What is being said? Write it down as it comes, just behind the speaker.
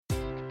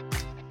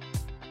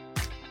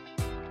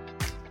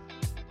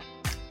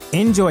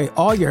Enjoy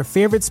all your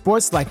favorite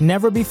sports like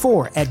never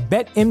before at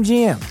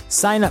BetMGM.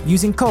 Sign up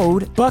using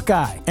code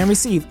Buckeye and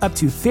receive up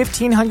to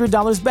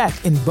 $1,500 back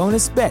in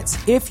bonus bets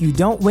if you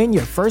don't win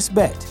your first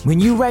bet. When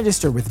you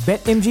register with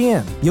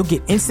BetMGM, you'll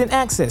get instant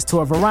access to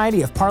a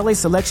variety of parlay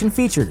selection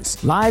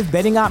features, live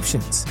betting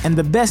options, and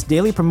the best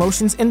daily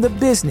promotions in the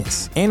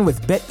business. And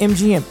with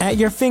BetMGM at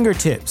your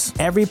fingertips,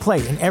 every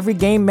play and every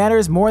game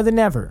matters more than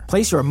ever.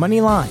 Place your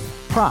money line,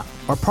 prop,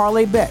 or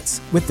parlay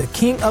bets with the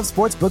king of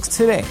sportsbooks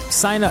today.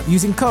 Sign up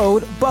using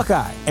code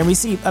Buckeye and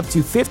receive up to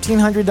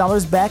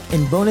 $1,500 back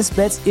in bonus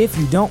bets if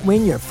you don't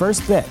win your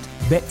first bet.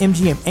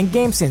 BetMGM and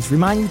GameSense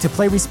remind you to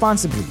play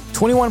responsibly.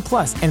 21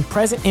 plus and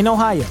present in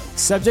Ohio,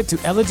 subject to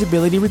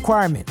eligibility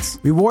requirements.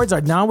 Rewards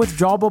are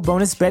non-withdrawable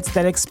bonus bets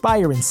that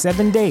expire in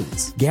 7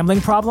 days. Gambling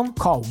problem?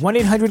 Call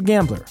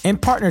 1-800-GAMBLER. In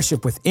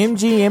partnership with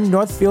MGM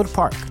Northfield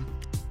Park.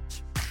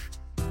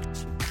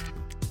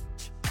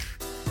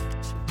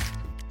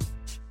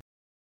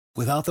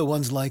 Without the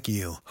ones like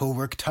you, who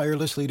work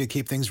tirelessly to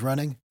keep things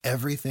running,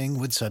 everything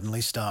would suddenly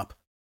stop.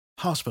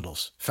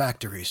 Hospitals,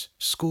 factories,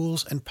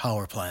 schools, and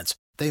power plants,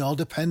 they all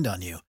depend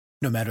on you.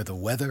 No matter the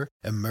weather,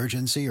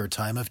 emergency, or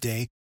time of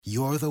day,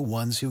 you're the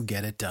ones who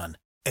get it done.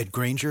 At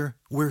Grainger,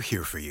 we're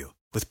here for you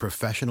with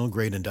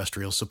professional-grade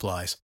industrial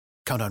supplies.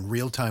 Count on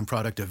real-time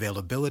product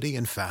availability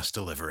and fast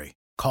delivery.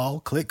 Call,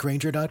 click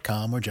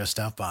Grainger.com, or just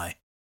stop by.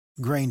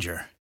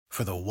 Grainger,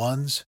 for the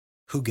ones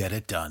who get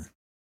it done.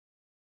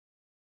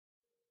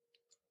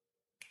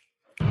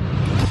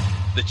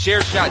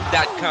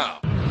 TheChairShot.com.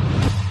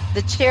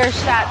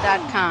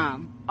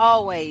 TheChairShot.com.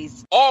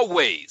 Always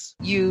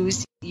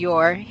use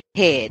your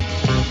head.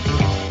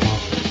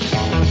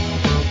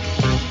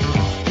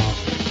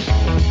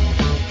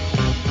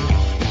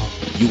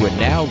 You are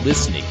now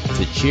listening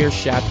to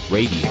Chairshot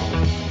Radio.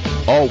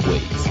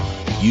 Always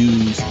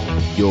use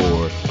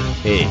your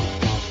head.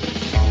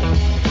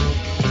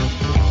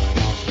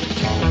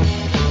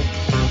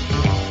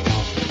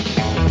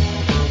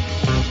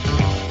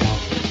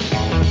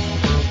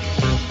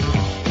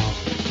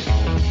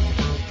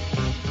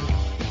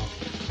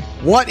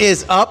 What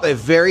is up? A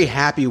very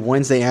happy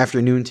Wednesday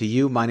afternoon to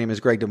you. My name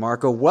is Greg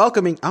DeMarco.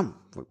 Welcoming,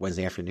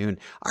 Wednesday afternoon.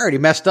 I already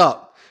messed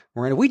up.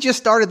 Miranda, we just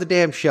started the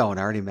damn show and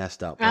I already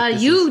messed up.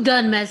 You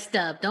done messed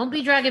up. Don't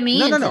be dragging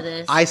me into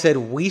this. I said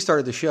we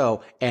started the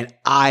show and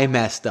I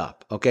messed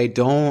up. Okay.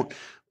 Don't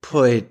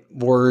put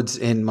words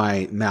in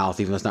my mouth,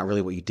 even though it's not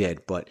really what you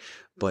did, but,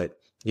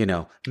 you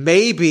know,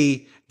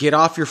 maybe get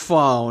off your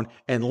phone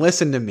and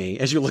listen to me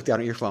as you look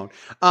down at your phone.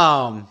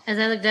 As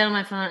I look down at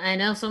my phone, I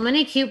know so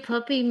many cute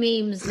puppy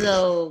memes,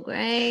 though,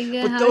 Greg.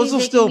 But those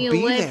will still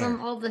be there. From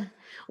all the...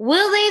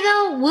 Will they,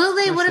 though? Will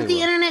they? What if the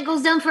internet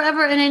goes down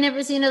forever and I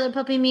never see another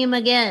puppy meme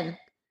again?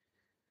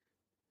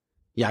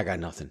 Yeah, I got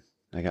nothing.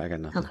 I got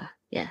nothing. Okay.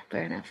 Yeah,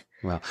 fair enough.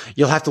 Well,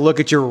 you'll have to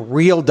look at your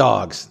real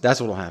dogs. That's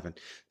what will happen.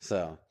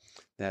 So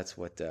that's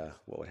what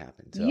would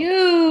happen.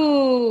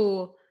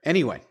 So.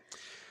 Anyway.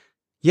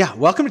 Yeah,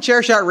 welcome to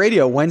Chairshot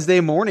Radio, Wednesday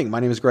morning.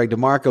 My name is Greg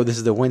DeMarco. This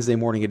is the Wednesday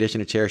morning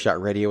edition of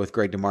Chairshot Radio with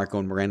Greg DeMarco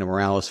and Miranda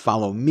Morales.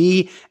 Follow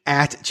me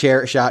at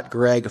Chairshot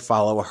Greg.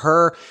 Follow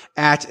her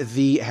at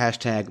the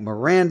hashtag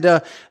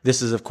Miranda.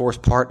 This is, of course,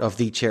 part of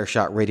the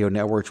Chairshot Radio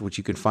Network, which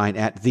you can find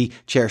at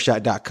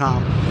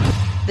thechairshot.com.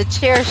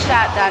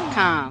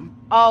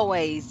 TheChairShot.com.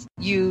 Always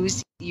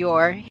use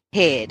your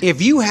head.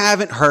 If you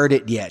haven't heard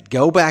it yet,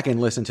 go back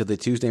and listen to the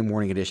Tuesday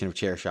morning edition of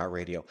Chairshot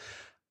Radio.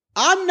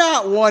 I'm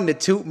not one to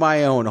toot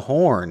my own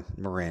horn,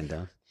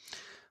 Miranda,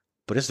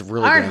 but it's a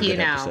really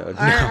good episode.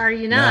 Are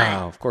you not?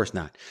 No, of course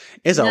not.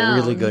 It's a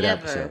really good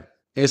episode.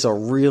 It's a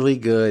really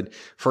good,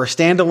 for a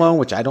standalone,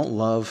 which I don't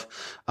love,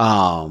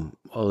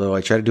 although I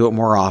try to do it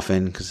more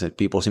often because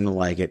people seem to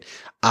like it.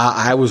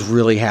 I was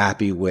really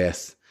happy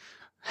with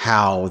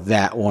how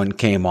that one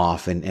came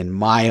off and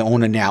my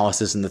own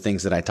analysis and the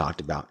things that I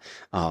talked about,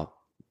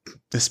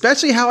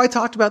 especially how I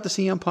talked about the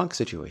CM Punk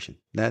situation.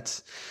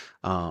 That's,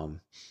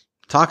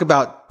 talk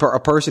about a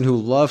person who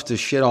loves to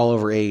shit all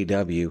over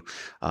AEW.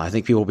 I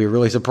think people will be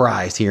really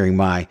surprised hearing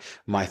my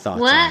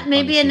thoughts. What?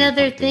 Maybe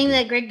another thing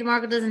that Greg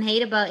DeMarco doesn't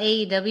hate about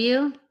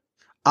AEW?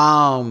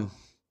 I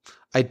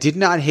did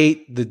not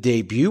hate the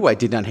debut. I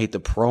did not hate the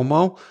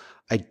promo.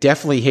 I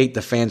definitely hate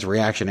the fans'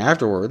 reaction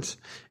afterwards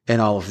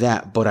and all of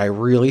that, but I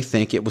really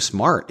think it was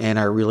smart. And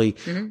I really,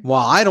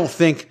 while I don't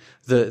think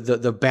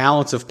the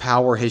balance of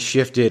power has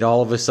shifted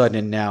all of a sudden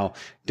and now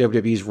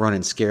WWE's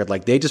running scared.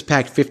 Like they just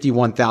packed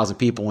 51,000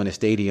 people in a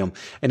stadium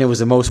and it was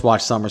the most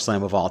watched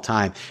SummerSlam of all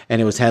time.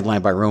 And it was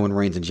headlined by Roman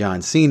Reigns and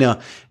John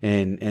Cena.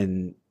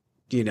 And,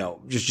 you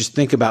know, just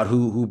think about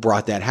who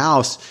brought that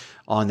house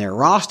on their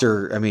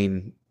roster. I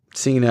mean,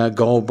 Cena,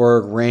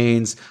 Goldberg,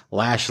 Reigns,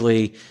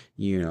 Lashley,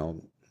 you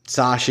know,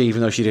 Sasha,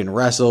 even though she didn't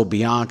wrestle,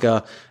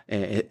 Bianca,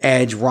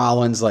 Edge,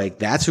 Rollins, like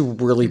that's who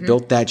really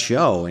built that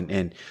show.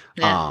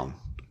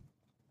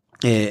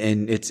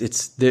 And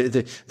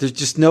there's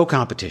just no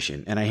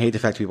competition. And I hate the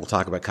fact people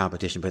talk about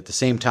competition, but at the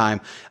same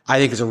time, I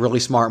think it's a really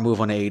smart move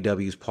on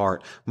AEW's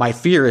part. My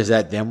fear is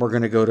that then we're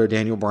going to go to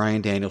Daniel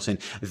Bryan Danielson,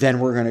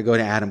 then we're going to go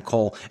to Adam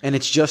Cole, and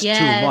it's just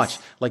too much.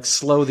 Like,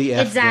 slow the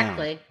F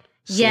exactly. down.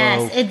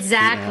 Yes,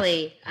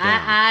 exactly.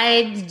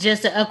 I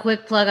just a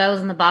quick plug. I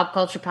was in the Bob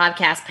Culture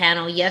podcast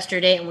panel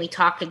yesterday, and we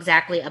talked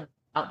exactly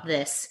about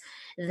this.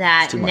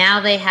 That now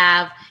they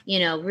have,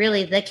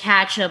 really the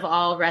catch of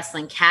all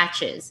wrestling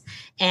catches,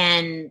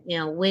 and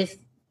with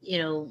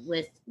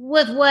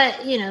what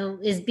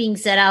is being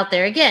said out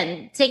there,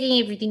 again,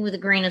 taking everything with a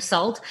grain of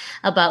salt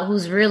about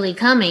who's really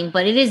coming,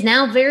 but it is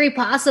now very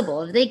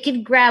possible if they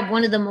could grab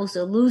one of the most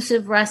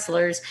elusive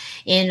wrestlers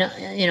in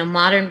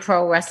modern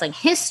pro wrestling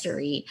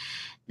history.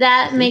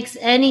 That makes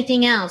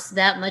anything else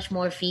that much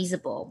more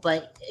feasible.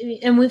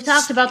 And we've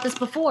talked about this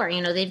before.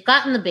 They've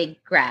gotten the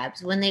big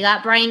grabs when they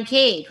got Brian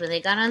Cage, when they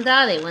got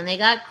Andrade, when they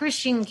got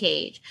Christian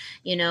Cage.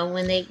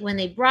 When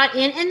they brought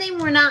in, and they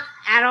were not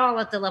at all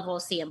at the level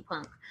of CM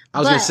Punk. I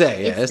was going to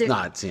say, it's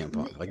not CM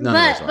Punk. Like none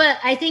of those are. But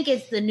I think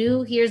it's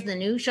here's the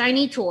new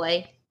shiny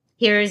toy.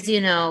 Here's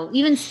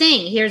even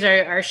Sting. Here's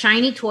our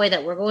shiny toy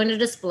that we're going to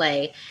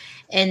display,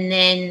 and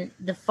then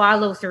the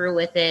follow through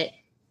with it.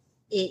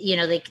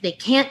 They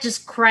can't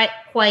just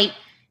quite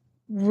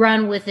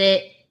run with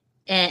it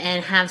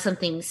and have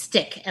something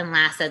stick and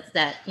last.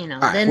 Then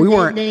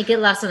they get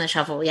lost in the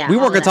shuffle. Yeah, we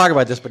weren't going to talk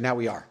about this, but now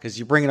we are because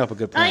you're bringing up a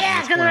good point. Oh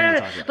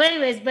yeah, but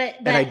anyways,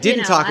 and I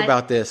didn't talk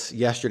about this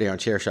yesterday on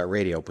Chairshot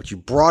Radio, but you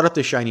brought up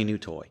the shiny new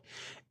toy,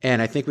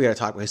 and I think we got to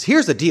talk about this.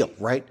 Here's the deal,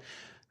 right?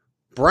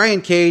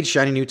 Brian Cage,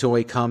 shiny new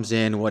toy, comes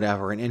in,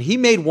 whatever. And he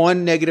made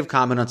one negative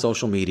comment on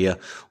social media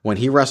when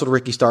he wrestled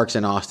Ricky Starks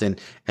in Austin,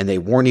 and they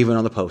weren't even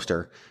on the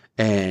poster.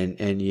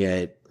 And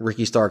yet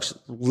Ricky Starks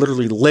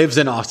literally lives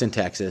in Austin,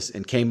 Texas,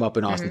 and came up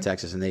in Austin,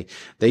 Texas. And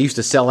they used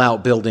to sell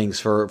out buildings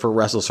for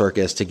Wrestle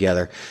Circus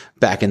together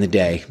back in the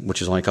day, which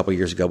was only a couple of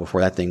years ago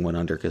before that thing went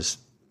under because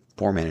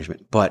poor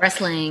management. But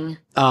wrestling.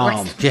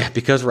 Yeah,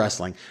 because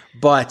wrestling.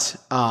 But,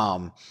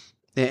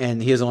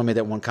 and he has only made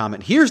that one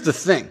comment. Here's the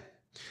thing.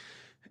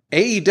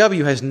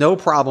 AEW has no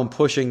problem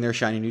pushing their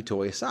shiny new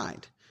toy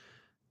aside.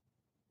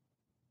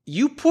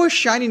 You push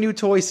shiny new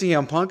toy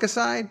CM Punk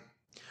aside,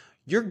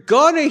 you're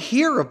gonna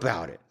hear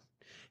about it.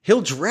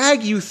 He'll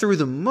drag you through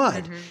the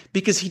mud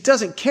because he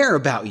doesn't care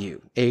about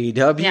you,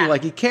 AEW,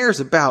 like he cares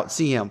about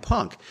CM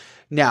Punk.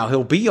 Now,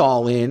 he'll be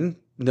all in,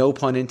 no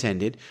pun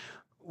intended,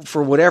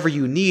 for whatever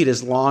you need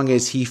as long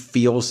as he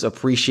feels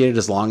appreciated,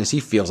 as long as he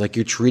feels like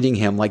you're treating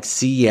him like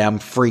CM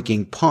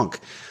freaking Punk.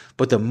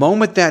 But the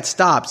moment that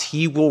stops,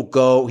 he will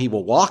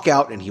walk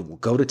out and he will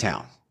go to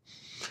town.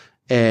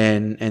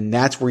 And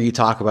that's where you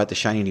talk about the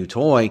shiny new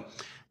toy.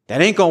 That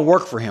ain't going to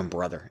work for him,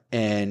 brother.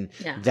 And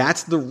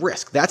that's the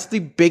risk. That's the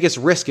biggest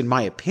risk, in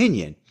my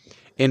opinion,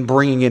 in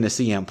bringing in a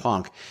CM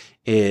Punk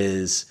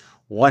is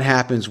what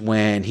happens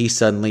when he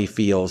suddenly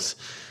feels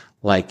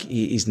like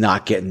he's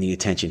not getting the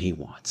attention he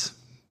wants.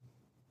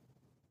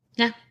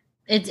 Yeah.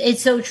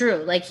 It's so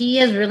true. Like, he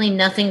has really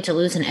nothing to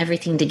lose and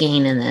everything to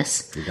gain in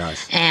this. He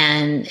does.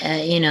 And,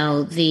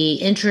 the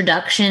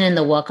introduction and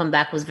the welcome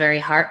back was very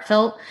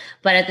heartfelt.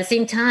 But at the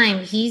same time,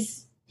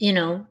 he's,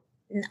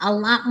 a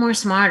lot more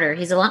smarter.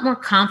 He's a lot more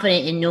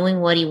confident in knowing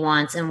what he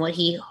wants and what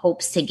he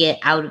hopes to get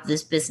out of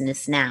this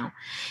business now.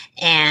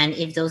 And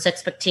if those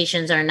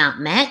expectations are not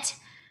met,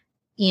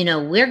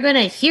 we're going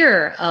to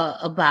hear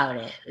about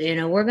it.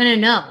 We're going to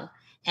know.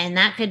 And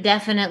that could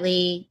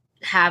definitely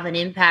have an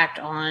impact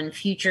on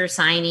future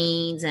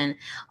signings and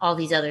all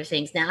these other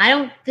things. Now, I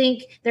don't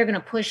think they're going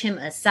to push him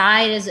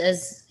aside as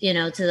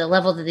to the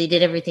level that they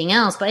did everything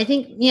else. But I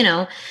think,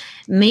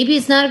 maybe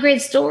it's not a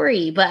great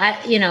story, but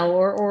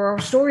or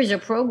stories or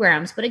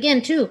programs. But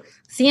again, too,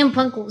 CM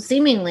Punk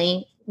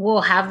seemingly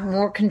will have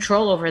more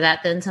control over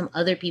that than some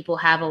other people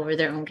have over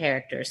their own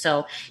characters.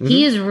 So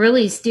he is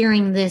really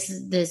steering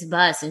this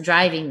bus and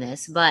driving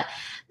this. But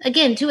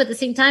again, too, at the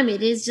same time,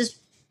 it is just,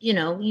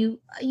 you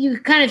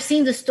kind of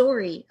seen the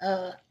story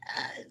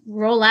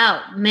roll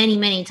out many,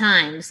 many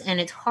times, and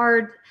it's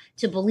hard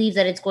to believe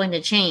that it's going to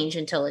change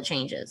until it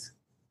changes.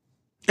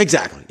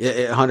 Exactly.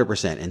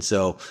 100%. And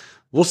so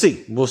we'll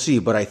see,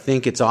 but I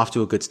think it's off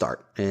to a good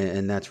start.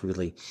 And that's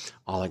really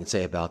all I can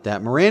say about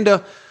that.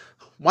 Miranda,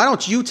 why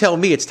don't you tell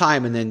me it's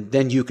time, and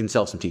then you can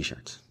sell some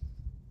t-shirts.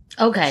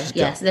 Okay.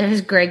 Yes.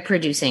 There's Greg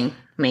producing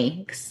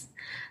me, 'cause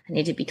I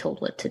need to be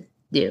told what to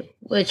do,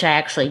 which I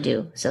actually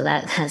do. So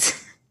that's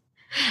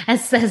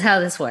how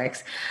this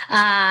works.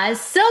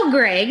 So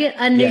Greg,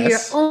 under your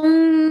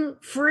own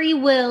free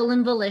will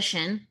and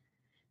volition,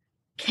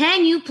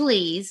 can you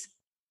please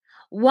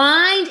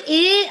wind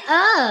it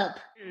up?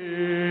 It's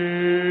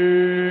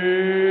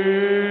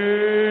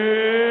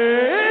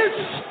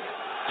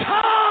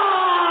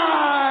time!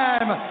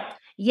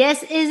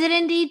 Yes, is it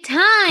indeed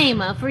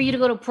time for you to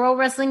go to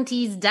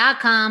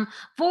ProWrestlingTees.com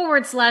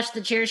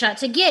 /TheChairShot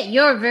to get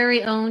your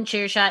very own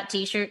Chairshot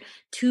t-shirt,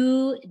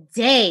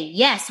 today.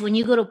 Yes, when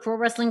you go to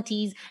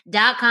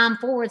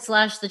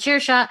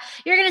prowrestlingtees.com/thechairshot,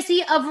 you're going to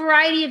see a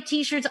variety of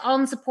t-shirts all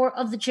in support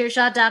of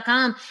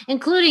thechairshot.com,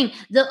 including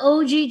the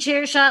OG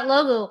Chairshot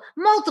logo,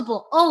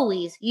 multiple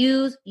always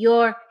use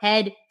your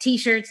head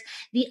t-shirts,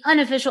 the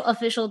unofficial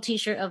official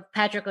t-shirt of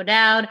Patrick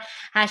O'Dowd,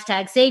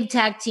 hashtag Save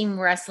Tag Team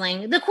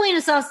Wrestling, the Queen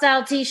of Soft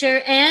Style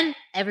t-shirt, and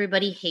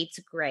Everybody Hates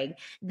Greg.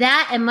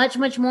 That and much,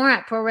 much more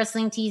at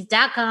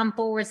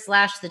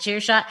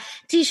prowrestlingtees.com/thechairshot.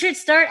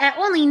 T-shirts start at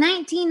only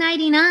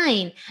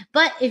 $19.99.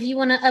 But if you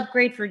want to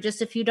upgrade for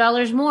just a few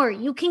dollars more,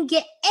 you can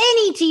get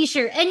any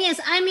t-shirt. And yes,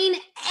 I mean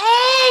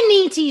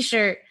any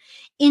t-shirt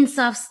in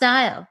soft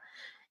style.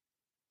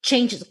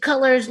 Changes,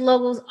 colors,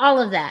 logos,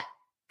 all of that.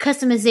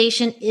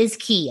 Customization is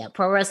key at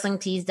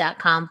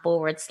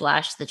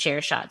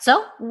prowrestlingtees.com/thechairshot.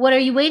 So what are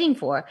you waiting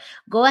for?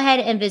 Go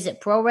ahead and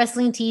visit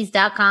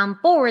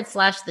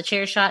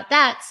prowrestlingtees.com/thechairshot.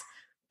 That's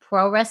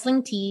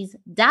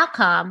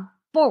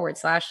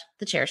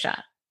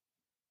prowrestlingtees.com/thechairshot.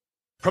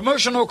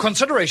 Promotional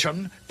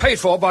consideration paid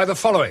for by the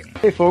following.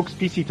 Hey folks,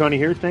 PC Tony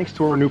here. Thanks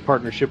to our new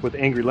partnership with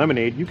Angry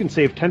Lemonade, you can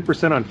save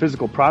 10% on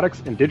physical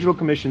products and digital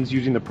commissions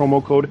using the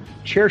promo code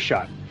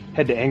CHAIRSHOT.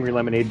 Head to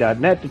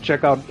angrylemonade.net to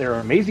check out their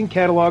amazing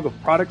catalog of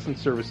products and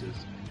services.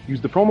 Use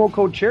the promo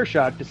code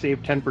CHAIRSHOT to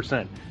save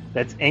 10%.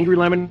 That's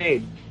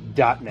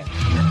angrylemonade.net.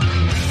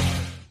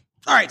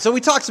 All right, so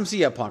we talked some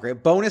CM Punk,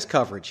 right? Bonus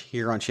coverage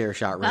here on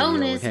Chairshot Radio.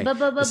 Bonus.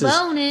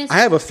 I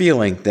have a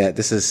feeling that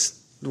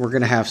we're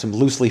going to have some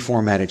loosely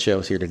formatted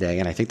shows here today,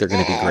 and I think they're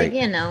going to be great.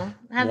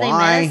 Have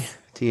Why? they missed?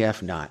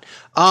 TF not.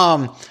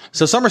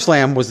 So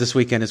SummerSlam was this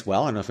weekend as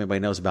well. I don't know if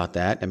anybody knows about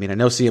that. I mean, I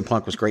know CM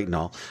Punk was great and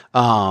all.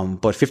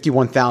 But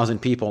 51,000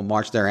 people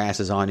marched their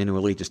asses on into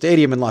Allegiant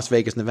Stadium in Las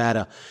Vegas,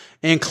 Nevada,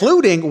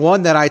 including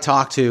one that I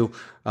talked to,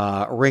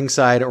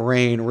 ringside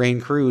Rain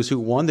Cruz, who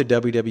won the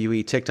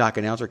WWE TikTok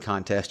announcer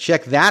contest.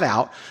 Check that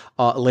out,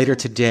 later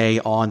today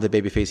on the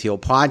Babyface Heel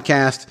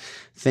podcast.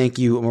 Thank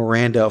you,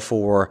 Miranda,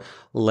 for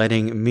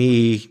letting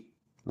me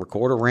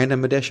record a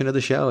random edition of the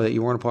show that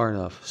you weren't a part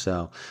of.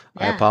 So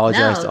I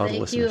apologize to all the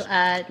listeners.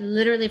 Thank you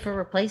literally for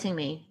replacing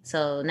me.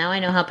 So now I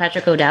know how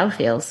Patrick O'Dowd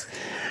feels.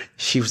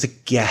 She was a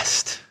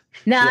guest.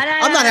 I'm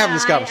not having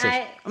this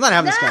conversation. I'm not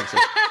having this conversation.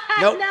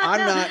 Nope,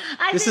 I'm not.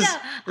 This is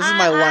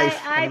my life.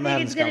 I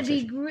think it's going to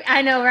be,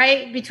 I know,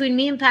 right? Between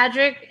me and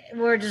Patrick,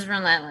 we're just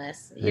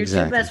relentless. You're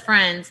two best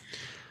friends.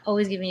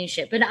 Always giving you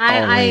shit. But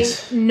I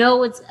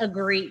know it's a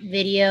great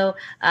video,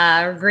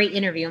 or great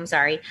interview, I'm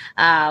sorry,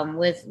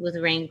 with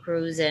Rain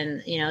Cruz.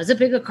 And, it's a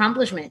big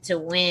accomplishment to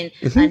win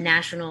a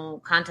national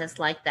contest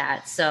like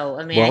that. So,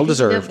 I mean, I think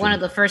you have one of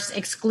the first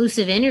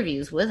exclusive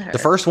interviews with her. The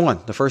first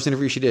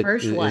interview she did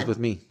is with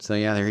me. So,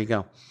 yeah, there you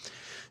go.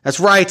 That's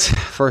right.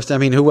 First, I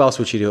mean, who else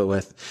would she do it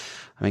with?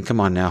 I mean, come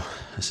on now.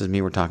 This is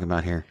me we're talking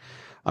about here.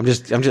 I'm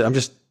just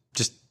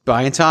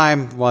buying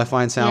time while I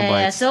find sound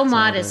bites. Yeah, so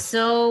modest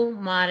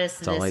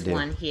this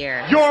one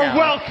here. You're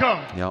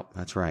welcome. Yep,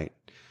 that's right.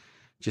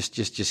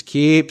 Just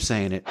keep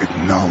saying it.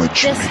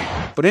 Acknowledge me.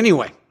 But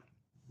anyway,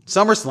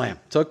 SummerSlam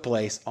took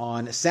place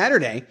on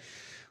Saturday,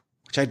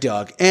 which I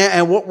dug.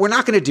 And what we're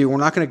not going to do, we're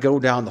not going to go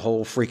down the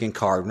whole freaking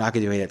card. We're not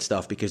going to do any of that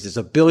stuff because there's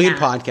a billion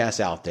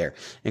podcasts out there,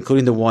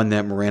 including the one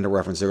that Miranda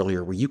referenced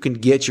earlier, where you can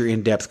get your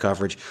in-depth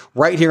coverage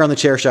right here on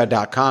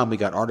thechairshot.com. We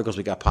got articles,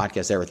 we got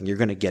podcasts, everything. You're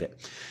going to get it.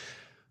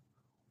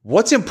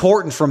 What's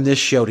important from this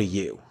show to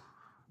you,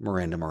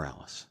 Miranda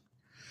Morales?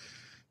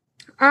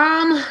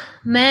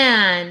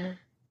 Man,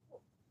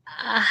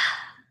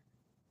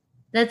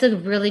 that's a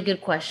really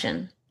good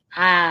question.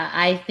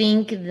 I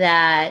think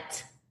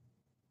that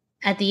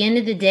at the end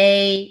of the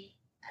day,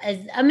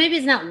 maybe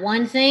it's not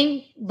one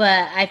thing,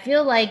 but I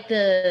feel like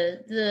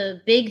the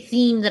big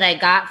theme that I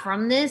got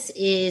from this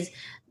is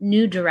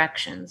new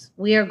directions.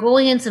 We are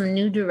going in some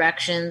new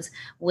directions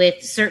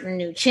with certain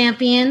new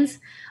champions,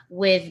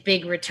 with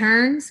big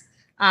returns.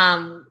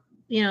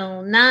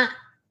 Not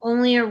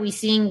only are we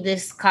seeing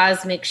this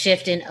cosmic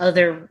shift in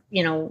other,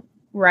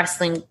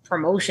 wrestling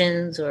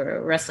promotions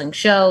or wrestling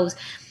shows,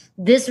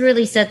 this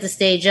really set the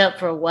stage up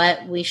for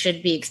what we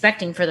should be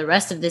expecting for the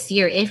rest of this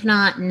year, if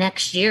not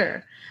next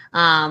year,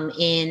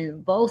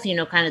 in both,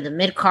 kind of the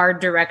mid-card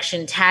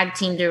direction, tag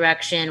team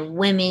direction,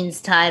 women's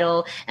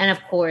title, and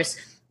of course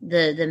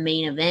the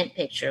main event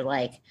picture.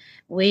 Like,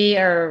 we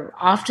are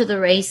off to the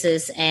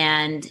races,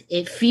 and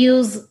it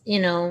feels,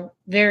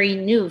 very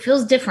new. It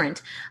feels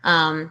different.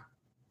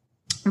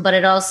 But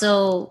it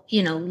also,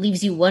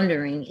 leaves you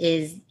wondering,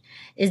 is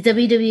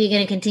WWE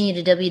going to continue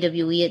to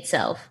WWE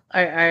itself?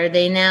 Are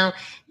they now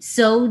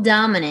so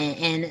dominant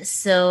and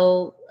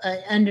so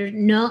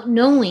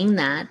knowing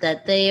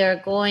that they are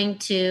going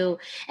to,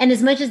 and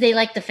as much as they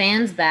like the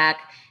fans back,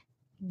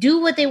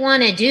 do what they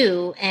want to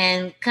do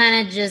and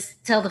kind of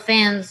just tell the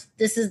fans,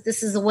 this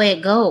is the way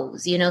it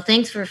goes.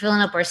 Thanks for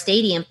filling up our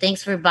stadium.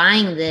 Thanks for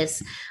buying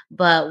this,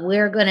 but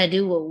we're going to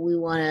do what we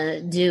want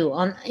to do.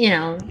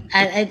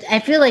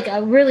 I feel like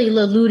I'm really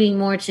alluding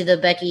more to the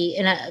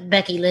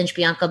Becky Lynch,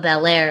 Bianca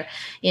Belair,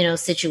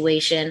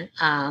 situation.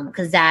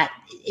 Cause that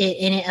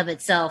in and of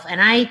itself.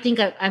 And I think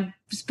I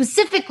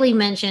specifically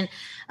mentioned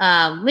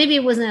maybe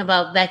it wasn't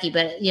about Becky,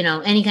 but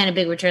any kind of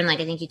big return, like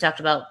I think you talked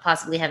about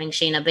possibly having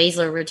Shayna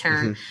Baszler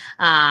return,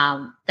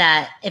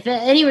 that if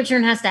any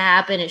return has to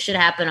happen, it should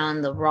happen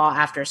on the Raw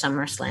after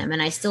SummerSlam.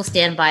 And I still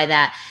stand by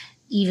that,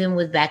 even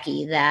with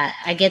Becky, that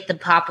I get the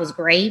pop was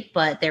great,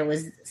 but there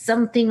was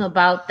something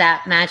about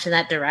that match in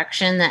that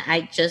direction that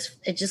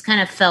it just kind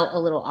of felt a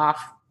little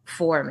off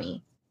for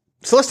me.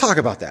 So let's talk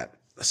about that.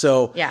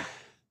 So yeah,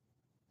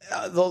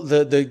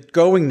 the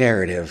going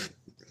narrative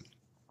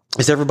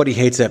is everybody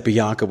hates that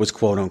Bianca was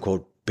quote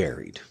unquote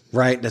buried,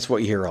 right? That's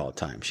what you hear all the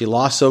time. She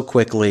lost so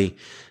quickly,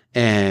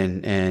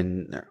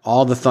 and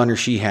all the thunder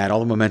she had, all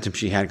the momentum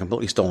she had,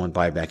 completely stolen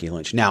by Becky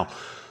Lynch. Now,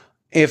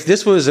 if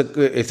this was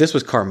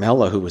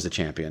Carmella who was the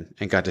champion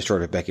and got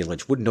destroyed by Becky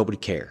Lynch, would nobody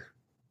care?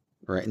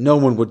 Right? No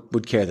one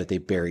would care that they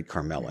buried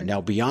Carmella.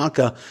 Now,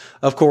 Bianca,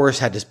 of course,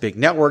 had this big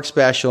network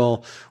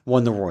special,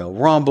 won the Royal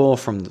Rumble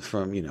from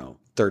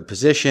third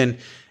position,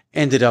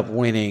 ended up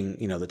winning,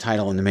 the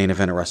title in the main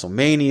event of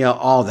WrestleMania,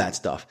 all that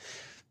stuff.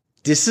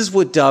 This is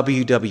what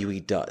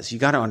WWE does. You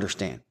got to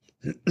understand.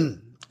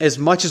 As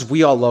much as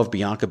we all love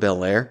Bianca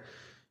Belair,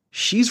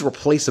 she's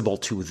replaceable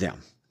to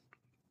them.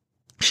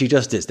 She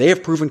just is. They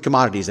have proven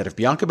commodities that if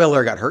Bianca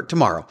Belair got hurt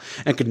tomorrow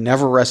and could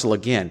never wrestle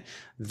again,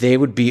 they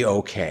would be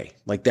okay.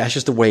 Like, that's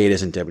just the way it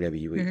is in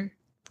WWE.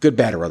 Good,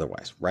 bad, or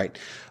otherwise, right?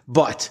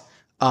 But,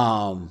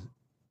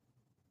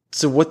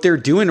 so what they're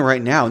doing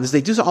right now, and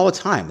they do this all the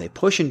time, they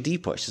push and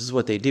de-push. This is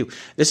what they do.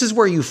 This is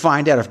where you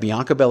find out if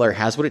Bianca Belair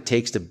has what it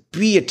takes to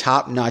be a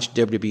top-notch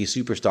WWE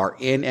superstar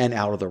in and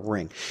out of the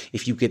ring.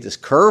 If you get this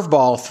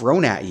curveball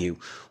thrown at you,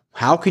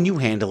 how can you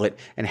handle it,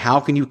 and how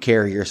can you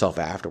carry yourself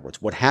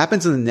afterwards? What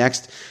happens in the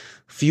next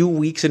few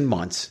weeks and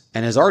months,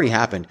 and has already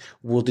happened,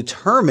 will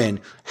determine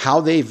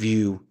how they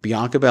view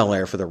Bianca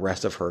Belair for the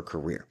rest of her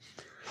career.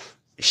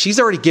 She's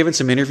already given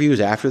some interviews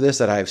after this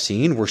that I've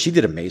seen where she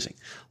did amazing.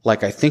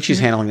 Like, I think she's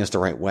handling this the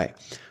right way.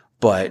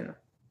 But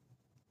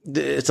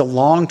it's a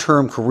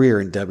long-term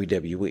career in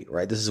WWE,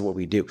 right? This is what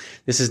we do.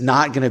 This is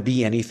not going to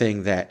be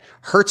anything that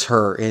hurts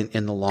her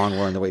in the long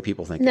run the way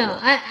people think. No,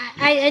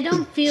 I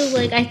don't feel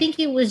like, I think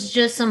it was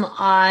just some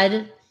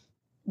odd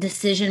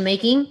decision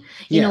making.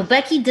 You know,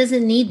 Becky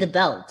doesn't need the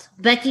belt.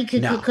 Becky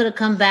could have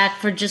come back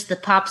for just the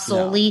pop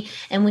solely,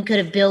 and we could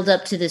have built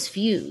up to this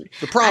feud.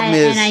 The problem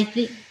is, and I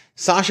think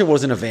Sasha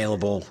wasn't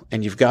available,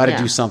 and you've got to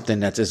do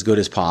something that's as good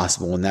as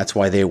possible, and that's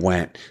why they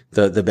went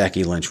the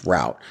Becky Lynch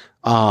route.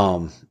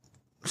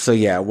 So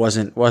yeah, it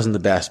wasn't the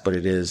best, but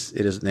it is,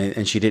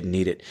 and she didn't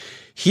need it.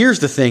 Here's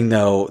the thing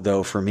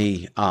though, for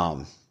me,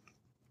 and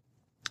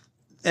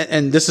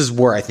this is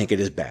where I think it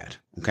is bad.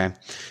 Okay.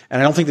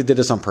 And I don't think they did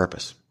this on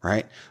purpose,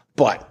 right?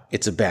 But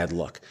it's a bad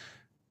look.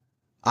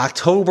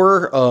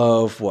 October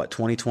of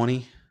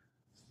 2020?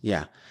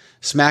 Yeah.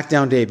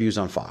 SmackDown debuts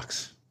on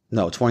Fox.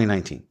 No,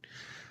 2019.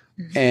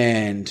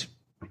 And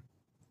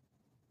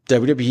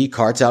WWE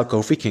carts out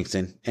Kofi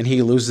Kingston, and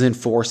he loses in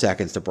 4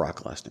 seconds to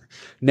Brock Lesnar.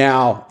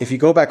 Now, if you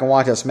go back and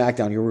watch that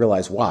SmackDown, you'll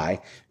realize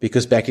why.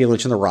 Because Becky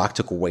Lynch and The Rock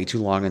took way too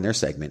long in their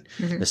segment.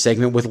 The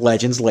segment with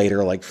legends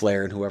later, like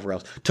Flair and whoever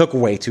else, took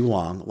way too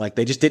long. Like,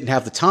 they just didn't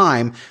have the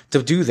time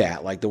to do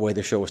that, like the way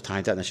the show was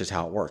timed out, and that's just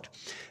how it worked.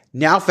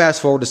 Now,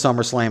 fast forward to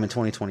SummerSlam in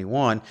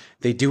 2021,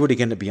 they do it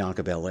again to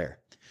Bianca Belair.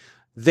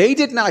 They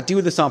did not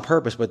do this on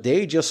purpose, but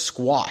they just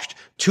squashed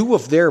 2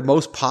 of their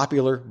most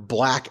popular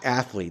black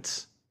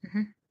athletes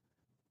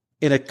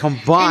in a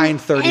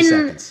combined 30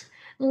 seconds.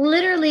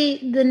 Literally,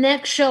 the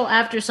next show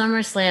after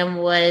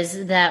SummerSlam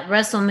was that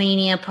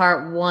WrestleMania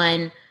Part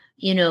 1,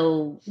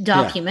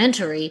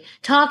 documentary,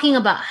 talking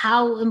about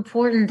how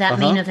important that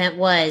main event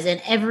was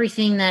and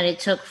everything that it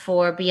took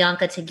for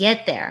Bianca to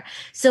get there.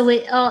 So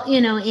it all,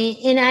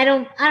 and I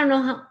don't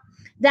know how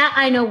that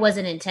I know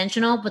wasn't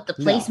intentional, but the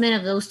placement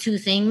of those 2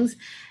 things,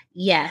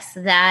 yes,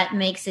 that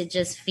makes it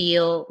just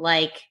feel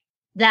like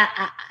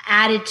that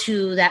added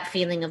to that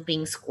feeling of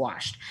being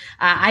squashed.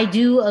 I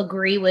do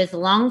agree with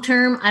long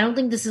term. I don't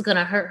think this is going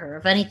to hurt her.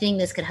 If anything,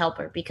 this could help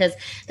her because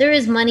there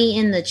is money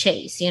in the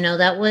chase.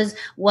 That was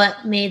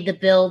what made the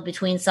build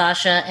between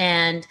Sasha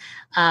and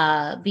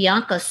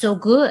Bianca so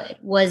good,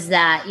 was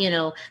that,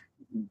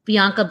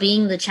 Bianca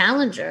being the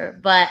challenger.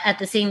 But at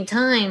the same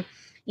time,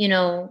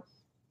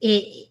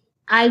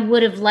 I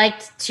would have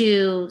liked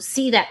to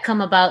see that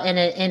come about in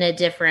a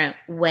different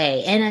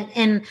way.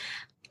 And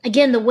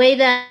again, the way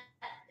that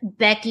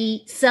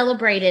Becky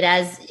celebrated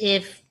as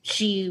if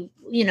she,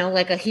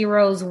 like a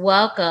hero's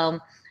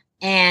welcome,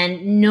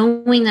 and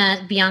knowing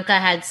that Bianca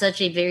had such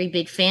a very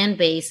big fan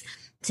base,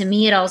 to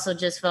me, it also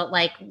just felt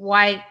like,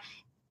 why,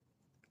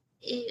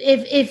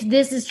 if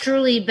this is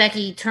truly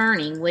Becky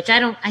turning, which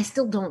I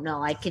still don't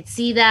know. I could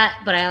see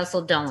that, but I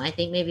also don't. I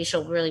think maybe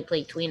she'll really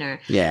play tweener.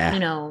 Yeah.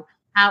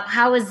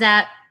 How is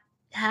that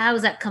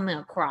coming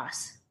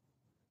across?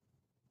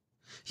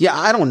 Yeah,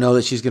 I don't know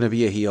that she's going to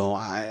be a heel.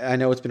 I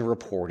know it's been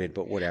reported,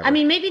 but whatever. I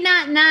mean, maybe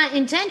not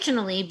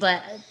intentionally,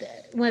 but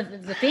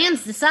when the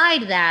fans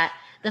decide that,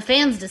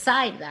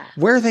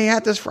 Where are they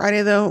at this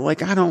Friday, though?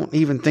 Like, I don't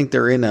even think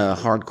they're in a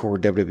hardcore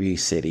WWE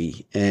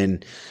city.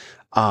 And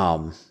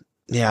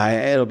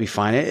Yeah, it'll be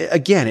fine.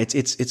 Again,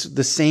 it's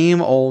the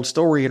same old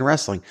story in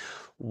wrestling.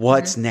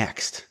 What's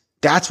next?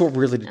 That's what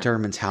really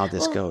determines how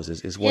this goes.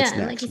 Is what's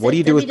next? Like what do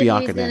you do with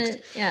Bianca next?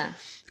 Yeah.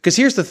 Because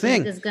here's the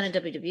thing. This is going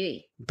to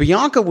WWE.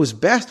 Bianca was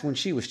best when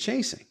she was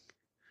chasing.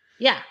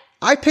 Yeah.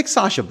 I picked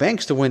Sasha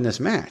Banks to win this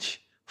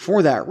match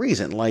for that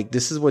reason. Like,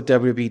 this is what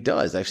WWE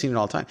does. I've seen it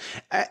all the time.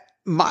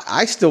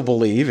 I still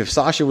believe if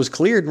Sasha was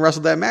cleared and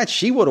wrestled that match,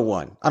 she would have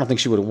won. I don't think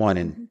she would have won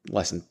in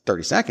less than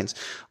 30 seconds,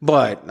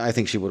 but I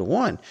think she would have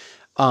won.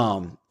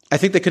 I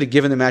think they could have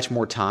given the match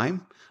more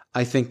time.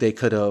 I think they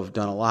could have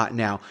done a lot.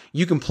 Now,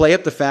 you can play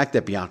up the fact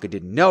that Bianca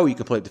didn't know. You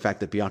can play up the fact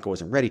that Bianca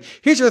wasn't ready.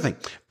 Here's the other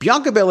thing.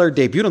 Bianca Belair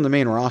debuted on the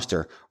main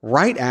roster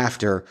right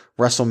after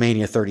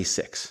WrestleMania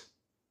 36.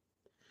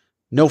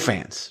 No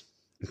fans.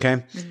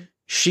 Okay. Mm-hmm.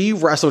 She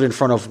wrestled in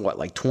front of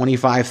like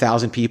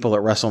 25,000 people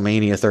at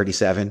WrestleMania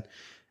 37.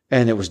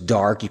 And it was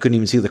dark. You couldn't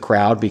even see the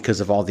crowd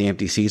because of all the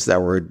empty seats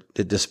that were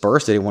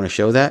dispersed. They didn't want to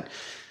show that.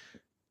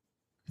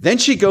 Then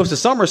she goes to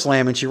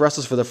SummerSlam and she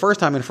wrestles for the first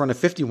time in front of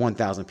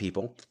 51,000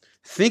 people,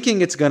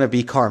 thinking it's going to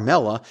be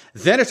Carmella.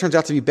 Then it turns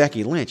out to be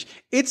Becky Lynch.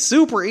 It's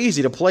super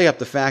easy to play up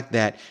the fact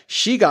that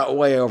she got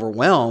way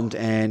overwhelmed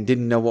and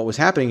didn't know what was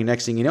happening. And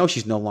next thing you know,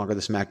 she's no longer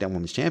the SmackDown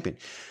Women's Champion.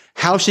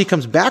 How she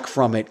comes back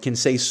from it can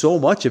say so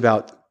much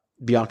about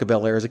Bianca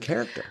Belair as a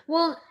character.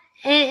 Well,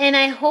 and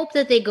I hope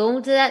that they go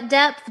into that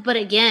depth. But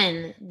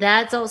again,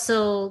 that's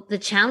also the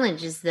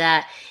challenge, is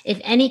that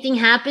if anything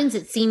happens,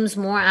 it seems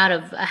more out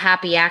of a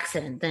happy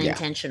accident than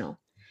intentional.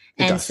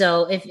 And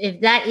so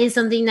if that is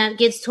something that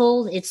gets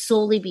told, it's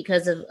solely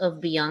because of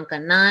Bianca,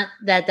 not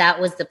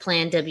that was the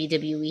plan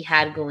WWE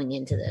had going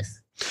into this.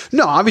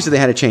 No, obviously they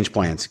had to change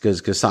plans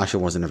because Sasha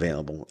wasn't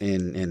available,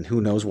 and who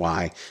knows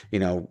why. You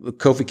know,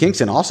 Kofi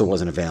Kingston also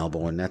wasn't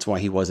available, and that's why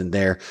he wasn't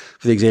there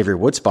for the Xavier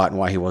Woods spot and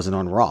why he wasn't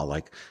on Raw.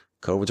 Like,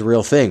 COVID's a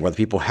real thing, whether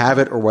people have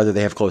it or whether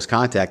they have close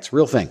contacts,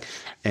 real thing.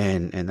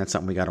 And that's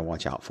something we got to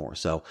watch out for.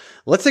 So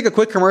let's take a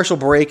quick commercial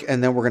break,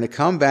 and then we're going to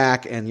come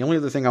back. And the only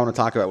other thing I want to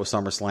talk about with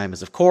SummerSlam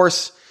is, of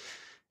course,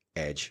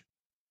 Edge.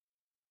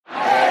 8, 7,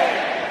 6,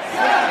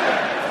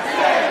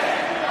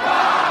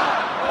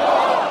 5,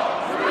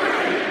 4,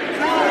 3,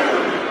 2,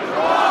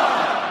 1.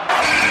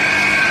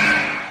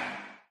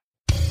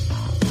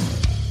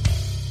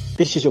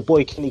 This is your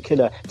boy Kenny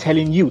Killer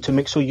telling you to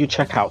make sure you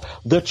check out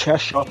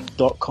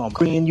thechairshot.com,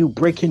 bringing you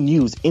breaking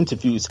news,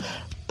 interviews,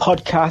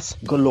 podcasts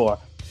galore,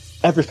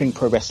 everything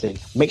pro wrestling.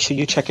 Make sure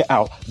you check it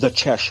out,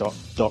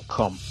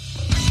 thechairshot.com.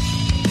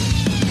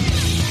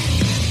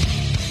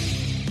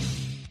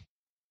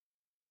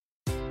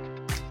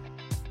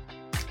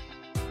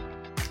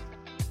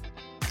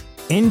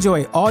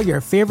 Enjoy all your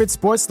favorite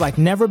sports like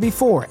never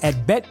before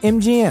at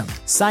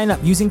BetMGM. Sign up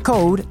using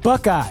code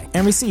Buckeye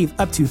and receive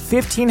up to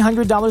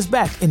 $1,500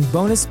 back in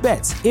bonus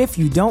bets if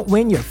you don't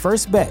win your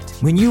first bet.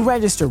 When you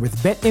register with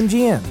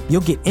BetMGM, you'll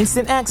get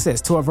instant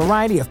access to a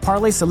variety of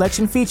parlay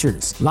selection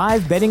features,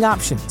 live betting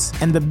options,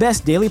 and the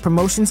best daily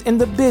promotions in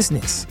the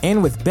business.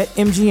 And with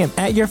BetMGM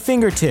at your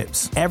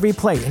fingertips, every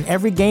play and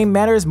every game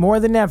matters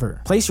more than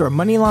ever. Place your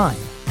money line,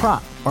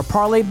 prop, or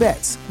parlay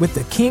bets with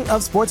the king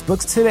of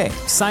sportsbooks today.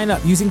 Sign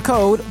up using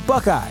code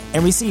Buckeye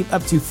and receive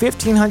up to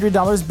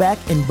 $1,500 back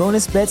in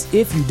bonus bets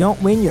if you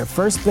don't win your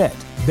first bet.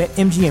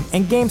 BetMGM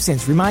and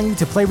GameSense remind you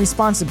to play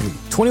responsibly.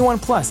 21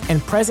 plus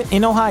and present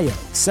in Ohio,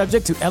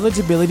 subject to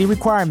eligibility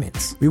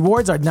requirements.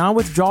 Rewards are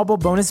non-withdrawable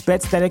bonus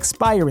bets that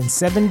expire in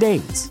 7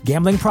 days.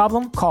 Gambling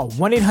problem? Call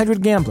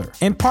 1-800-GAMBLER.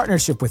 In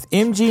partnership with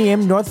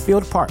MGM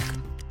Northfield Park.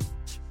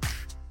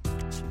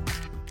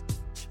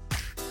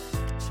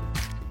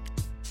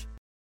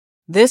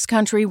 This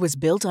country was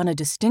built on a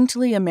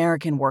distinctly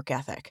American work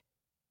ethic.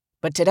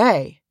 But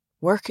today,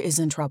 work is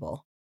in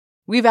trouble.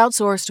 We've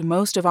outsourced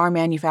most of our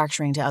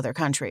manufacturing to other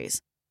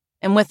countries.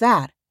 And with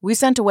that, we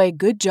sent away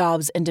good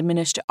jobs and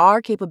diminished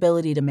our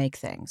capability to make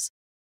things.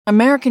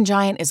 American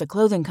Giant is a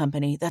clothing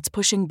company that's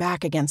pushing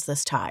back against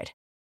this tide.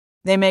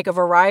 They make a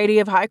variety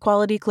of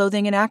high-quality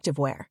clothing and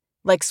activewear,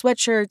 like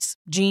sweatshirts,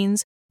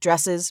 jeans,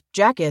 dresses,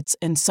 jackets,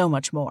 and so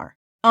much more.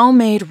 All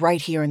made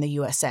right here in the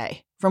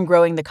USA. From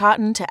growing the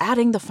cotton to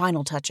adding the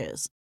final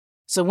touches.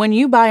 So when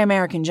you buy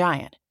American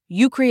Giant,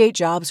 you create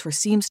jobs for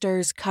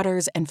seamsters,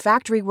 cutters, and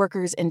factory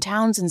workers in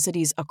towns and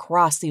cities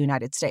across the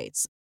United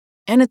States.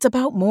 And it's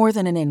about more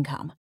than an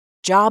income.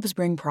 Jobs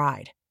bring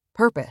pride,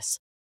 purpose.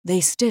 They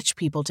stitch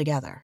people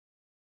together.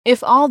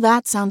 If all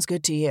that sounds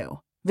good to you,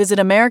 visit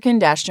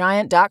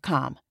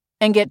American-Giant.com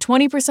and get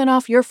 20%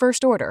 off your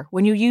first order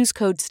when you use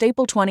code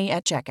STAPLE20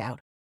 at checkout.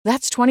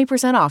 That's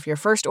 20% off your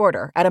first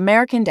order at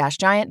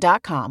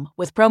American-Giant.com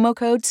with promo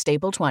code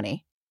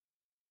STAPLE20.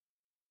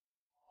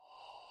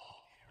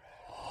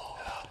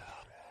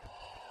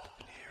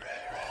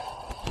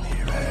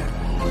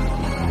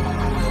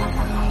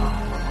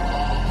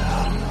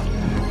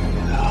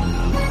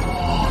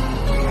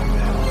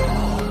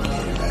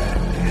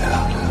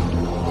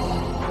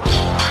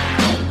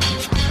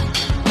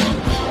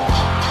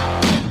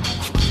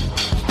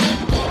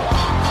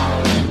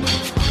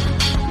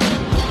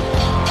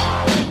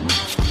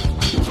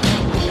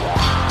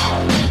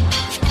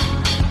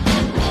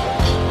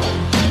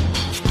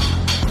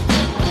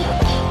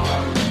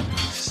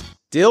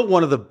 Still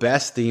one of the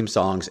best theme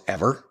songs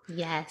ever.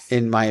 Yes.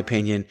 In my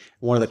opinion,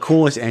 one of the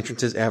coolest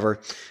entrances ever.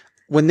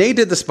 When they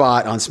did the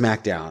spot on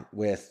SmackDown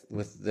with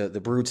the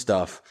Brood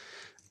stuff,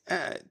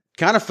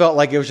 kind of felt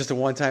like it was just a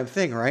one-time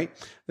thing, right?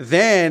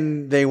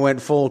 Then they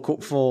went full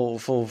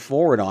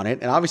forward on it,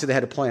 and obviously they had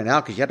to plan it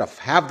out because you had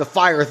to have the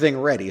fire thing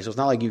ready. So it's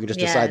not like you could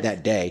just decide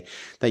that day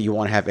that you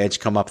want to have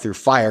Edge come up through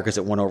fire because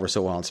it went over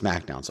so well on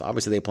SmackDown. So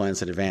obviously they planned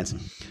this in advance.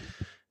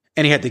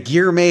 And he had the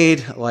gear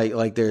made.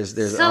 Like there's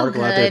an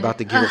article out there about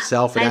the gear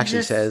itself. It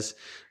actually says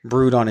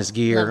Brood on his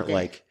gear.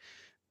 Like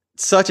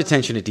such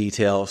attention to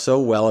detail.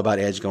 So well about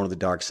Edge going to the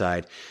dark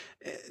side.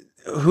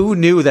 Who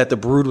knew that the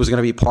Brood was going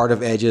to be part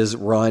of Edge's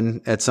run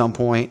at some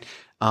point?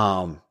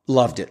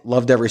 Loved it.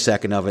 Loved every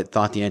second of it.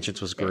 Thought the entrance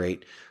was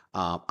great.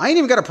 I ain't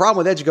even got a problem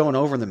with Edge going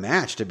over in the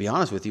match, to be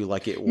honest with you.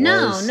 Like it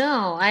was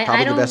I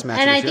don't, the best match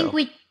and of the I show.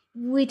 think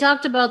we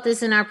talked about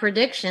this in our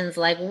predictions.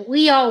 Like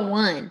we all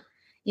won.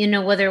 You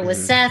know, whether it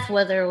was Seth,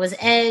 whether it was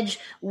Edge,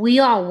 we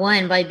all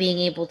won by being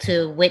able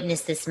to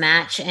witness this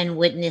match and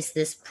witness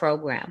this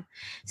program.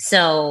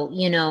 So,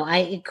 you know,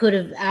 it could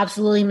have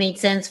absolutely made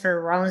sense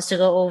for Rollins to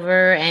go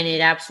over, and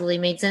it absolutely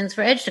made sense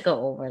for Edge to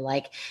go over.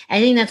 Like, I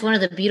think that's one of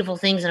the beautiful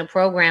things in a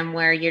program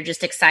where you're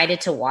just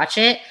excited to watch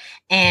it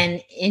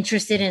and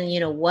interested in,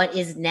 you know, what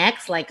is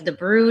next. Like the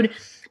Brood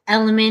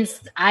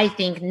elements, I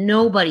think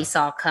nobody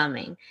saw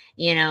coming,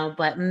 you know,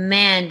 but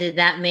man, did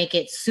that make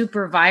it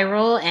super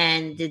viral,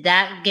 and did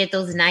that get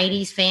those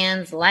 90s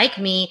fans like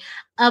me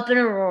up in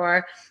a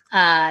roar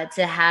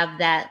to have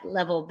that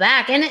level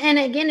back. And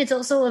again, it's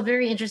also a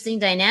very interesting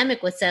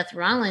dynamic with Seth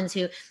Rollins,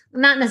 who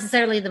not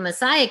necessarily the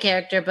Messiah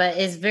character, but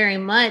is very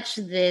much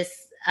this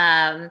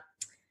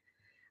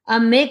a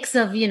mix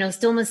of, you know,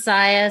 still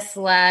Messiah /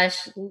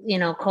 you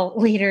know, cult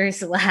leader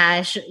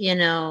 / you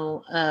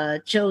know,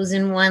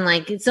 chosen one,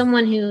 like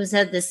someone who's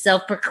had this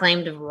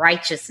self-proclaimed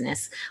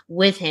righteousness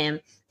with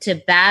him to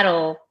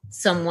battle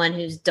someone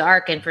who's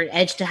dark, and for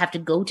Edge to have to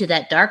go to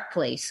that dark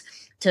place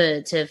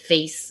to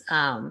face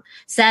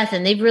Seth.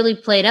 And they've really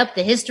played up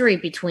the history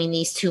between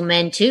these two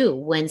men too.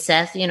 When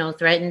Seth, you know,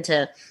 threatened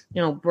to,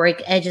 you know,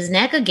 break Edge's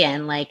neck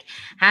again, like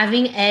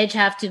having Edge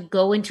have to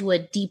go into a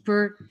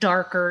deeper,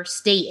 darker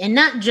state, and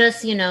not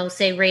just, you know,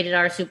 say rated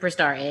R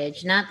superstar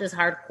Edge, not this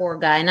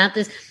hardcore guy, not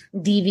this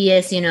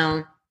devious, you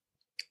know,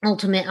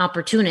 ultimate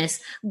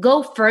opportunist.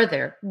 Go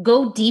further,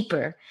 go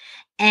deeper.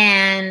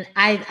 And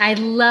I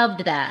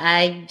loved that.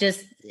 I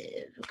just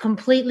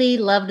completely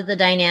loved the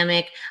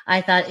dynamic.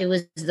 I thought it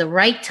was the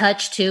right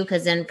touch too,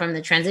 because then from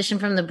the transition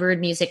from the Brood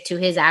music to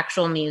his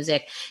actual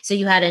music, so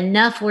you had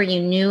enough where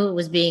you knew it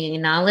was being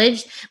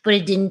acknowledged, but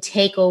it didn't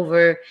take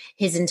over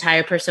his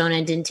entire persona,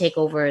 and didn't take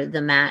over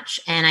the match.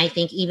 And I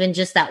think even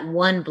just that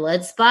one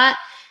blood spot,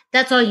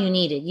 that's all you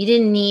needed. You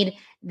didn't need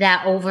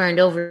that over and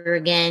over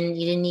again.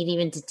 You didn't need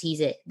even to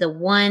tease it. The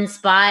one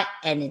spot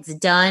and it's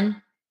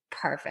done.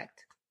 Perfect.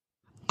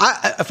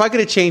 If I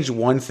could have changed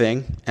one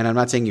thing, and I'm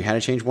not saying you had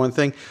to change one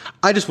thing,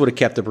 I just would have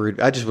kept the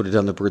Brood. I just would have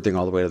done the Brood thing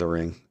all the way to the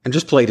ring and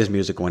just played his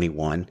music when he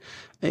won.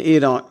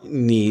 You don't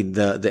need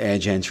the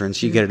Edge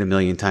entrance. You get it a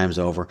million times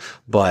over,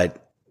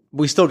 but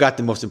we still got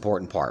the most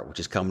important part,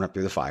 which is coming up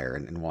through the fire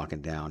and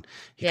walking down.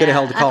 He could have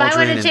held the cauldron. If I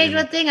would have changed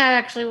one thing, I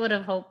actually would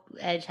have hoped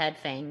Edge had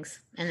fangs,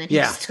 and then he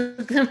just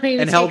took them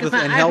and held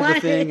the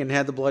thing and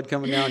had the blood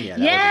coming down.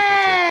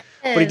 Yeah.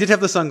 But he did have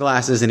the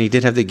sunglasses and he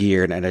did have the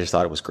gear, and I just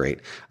thought it was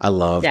great. I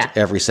loved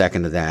every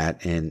second of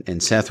that.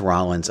 And Seth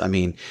Rollins, I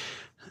mean,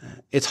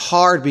 it's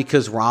hard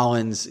because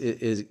Rollins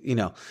is, you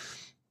know,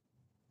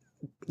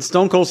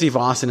 Stone Cold Steve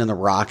Austin and The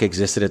Rock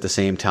existed at the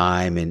same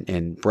time,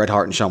 and Bret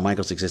Hart and Shawn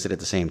Michaels existed at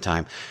the same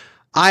time.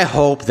 I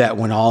hope that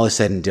when all is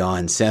said and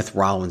done, Seth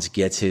Rollins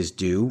gets his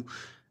due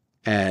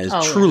as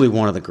truly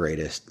one of the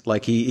greatest.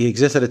 Like he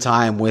exists at a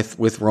time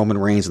with Roman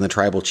Reigns and the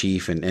Tribal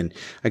Chief and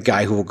a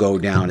guy who will go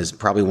down as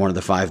probably one of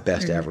the 5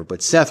 best ever.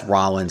 But Seth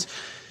Rollins,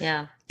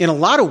 in a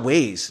lot of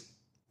ways,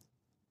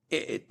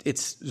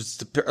 it's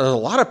there's a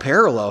lot of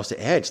parallels to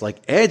Edge.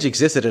 Like Edge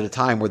existed at a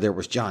time where there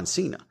was John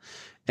Cena,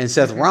 and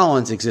Seth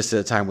Rollins existed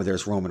at a time where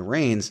there's Roman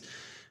Reigns.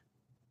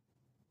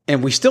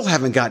 And we still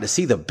haven't got to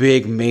see the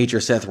big major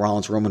Seth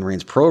Rollins Roman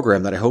Reigns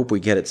program that I hope we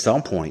get at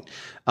some point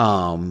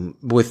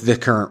with the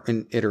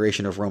current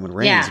iteration of Roman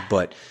Reigns.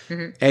 But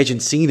Edge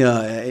and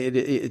Cena,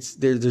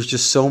 there's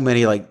just so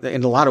many, like,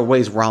 in a lot of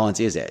ways, Rollins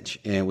is Edge,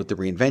 and with the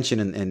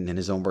reinvention and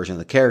his own version of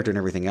the character and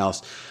everything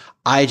else.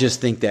 I just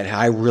think that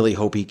I really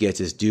hope he gets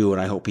his due,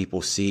 and I hope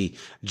people see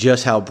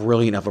just how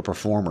brilliant of a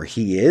performer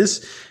he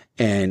is,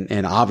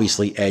 and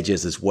obviously Edge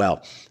is as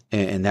well.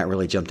 And that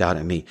really jumped out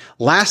at me.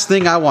 Last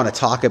thing I want to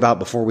talk about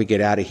before we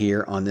get out of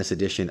here on this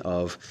edition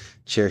of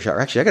Chair Shot.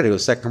 Actually, I got to do a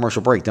second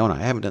commercial break, don't I?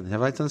 Have I done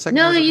the second?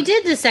 No, you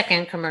did the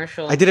second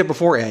commercial. I did it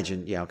before Edge,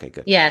 and okay,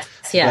 good. Yes,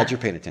 Glad you're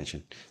paying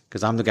attention,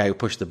 because I'm the guy who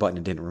pushed the button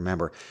and didn't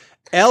remember.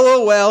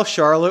 LOL,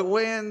 Charlotte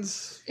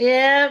wins.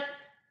 Yep.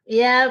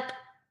 It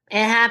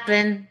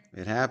happened.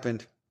 It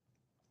happened.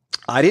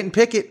 I didn't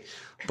pick it,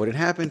 but it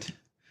happened.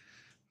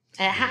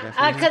 And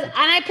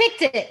I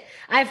picked it.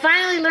 I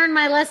finally learned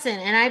my lesson,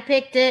 and I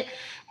picked it.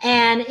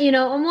 And, you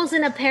know, almost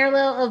in a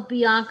parallel of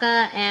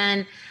Bianca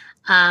and,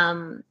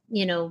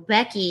 you know,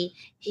 Becky,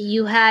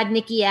 you had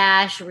Nikki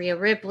Ash, Rhea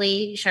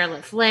Ripley,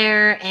 Charlotte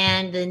Flair,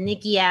 and the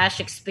Nikki Ash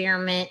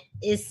experiment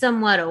is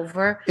somewhat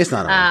over. It's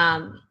not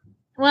over.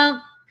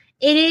 Well,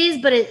 it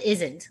is, but it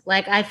isn't.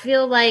 Like, I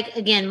feel like,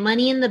 again,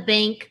 Money in the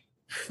Bank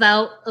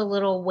felt a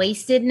little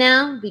wasted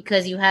now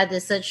because you had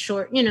this such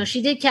short, you know,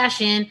 she did cash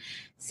in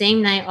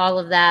same night, all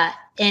of that.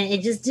 And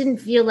it just didn't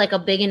feel like a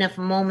big enough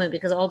moment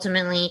because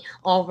ultimately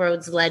all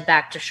roads led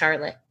back to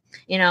Charlotte.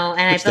 You know,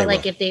 and I felt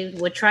like if they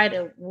would try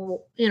to,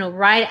 you know,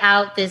 ride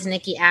out this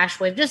Nikki Ash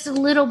wave just a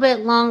little bit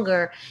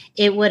longer,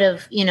 it would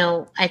have, you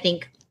know, I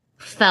think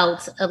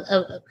felt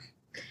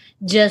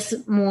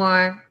just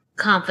more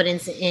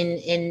confidence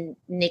in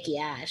Nikki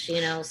Ash, you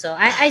know. So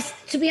I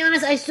to be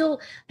honest, I still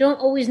don't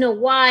always know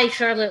why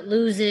Charlotte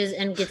loses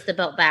and gets the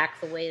belt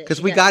back the way that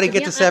because we got to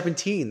get to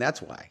 17.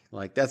 That's why.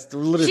 Like that's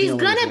literally she's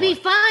gonna be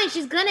fine.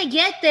 She's gonna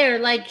get there.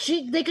 Like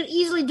they could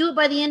easily do it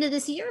by the end of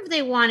this year if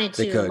they wanted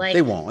to. They could. Like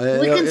they won't.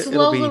 We can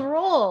slow the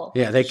roll.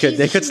 Yeah, they could.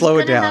 They could slow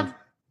it down.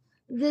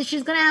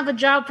 She's gonna have a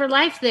job for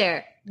life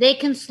there. They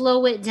can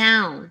slow it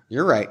down.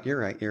 You're right.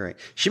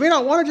 She may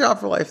not want a job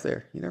for life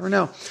there. You never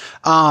know.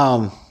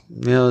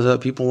 You know,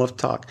 people love to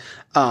talk.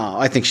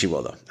 I think she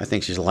will, though. I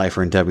think she's a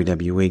lifer in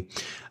WWE.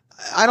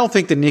 I don't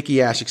think the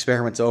Nikki Ash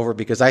experiment's over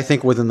because I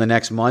think within the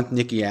next month,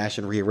 Nikki Ash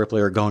and Rhea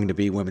Ripley are going to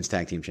be women's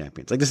tag team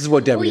champions. Like this is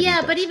what WWE Well, yeah,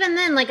 does. but even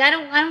then, like I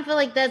don't feel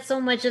like that's so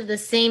much of the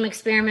same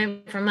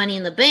experiment for Money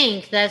in the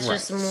Bank. That's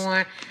just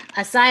more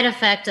a side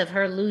effect of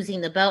her losing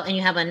the belt, and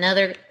you have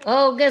another.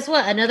 Oh, guess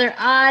what? Another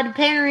odd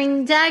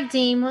pairing tag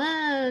team.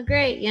 Oh,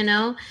 great, you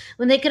know,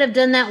 when they could have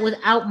done that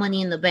without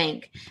Money in the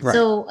Bank. Right.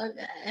 So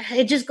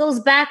it just goes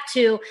back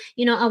to,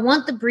 you know, I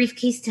want the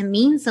briefcase to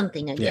mean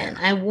something again.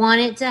 Yeah. I want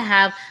it to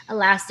have a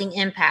lasting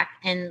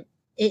impact, and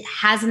it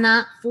has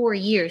not for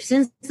years.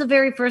 Since the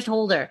very first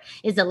holder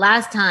is the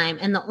last time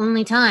and the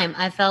only time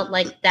I felt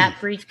like that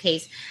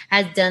briefcase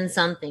has done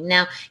something.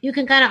 Now you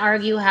can kind of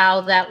argue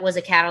how that was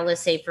a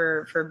catalyst, say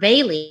for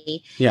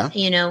Bayley,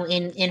 you know,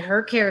 in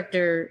her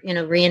character, you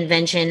know,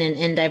 reinvention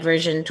and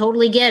diversion.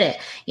 Totally get it,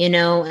 you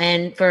know,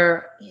 and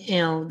for, you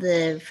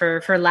know,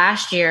 for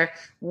last year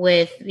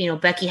with, you know,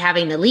 Becky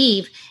having to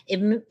leave,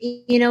 it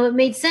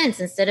made sense.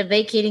 Instead of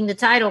vacating the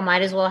title,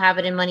 might as well have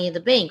it in Money in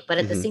the Bank. But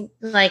at the same,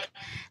 like,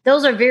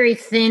 those are very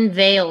thin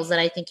veils that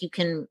I think you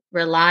can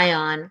rely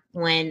on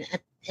when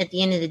at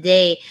the end of the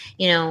day,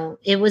 you know,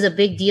 it was a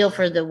big deal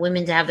for the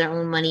women to have their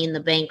own Money in the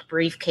Bank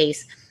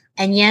briefcase.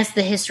 And yes,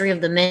 the history of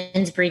the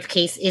men's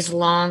briefcase is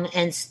long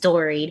and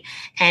storied,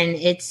 and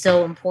it's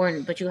so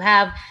important. But you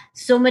have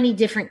so many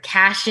different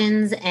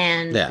cash-ins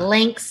and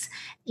lengths,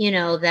 you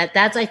know,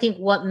 that's, I think,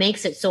 what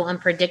makes it so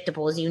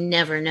unpredictable is you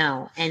never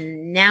know.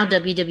 And now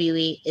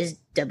WWE is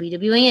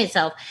WWEing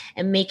itself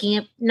and making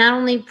it not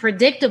only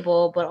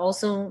predictable, but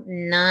also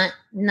not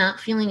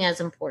feeling as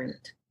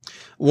important.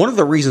 One of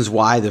the reasons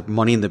why the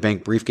Money in the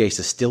Bank briefcase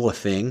is still a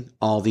thing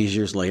all these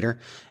years later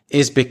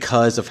is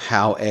because of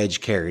how Edge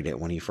carried it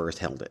when he first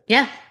held it.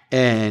 Yeah.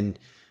 And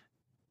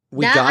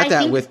we got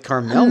that with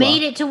Carmella.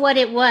 Made it to what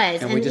it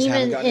was. And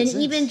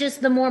even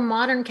just the more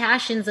modern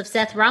cash-ins of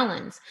Seth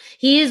Rollins.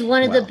 He is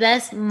one of the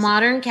best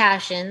modern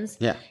cash-ins.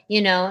 Yeah.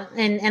 You know,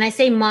 and I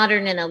say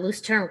modern in a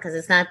loose term because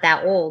it's not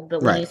that old,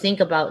 but when you think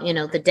about, you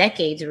know, the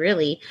decades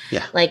really,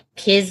 like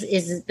his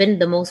has been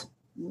the most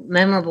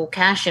memorable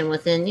cash-in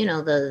within, you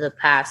know, the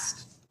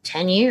past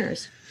 10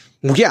 years.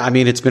 Well, yeah, I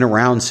mean, it's been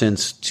around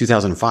since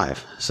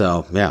 2005.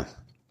 So, yeah.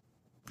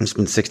 It's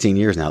been 16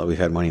 years now that we've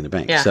had Money in the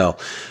Bank. Yeah. So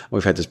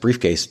we've had this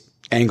briefcase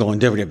angle in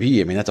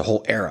WWE. I mean, that's a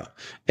whole era.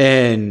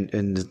 And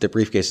the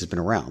briefcase has been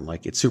around.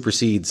 Like, it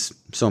supersedes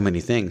so many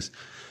things.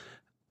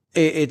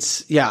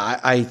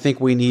 I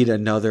think we need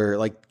another,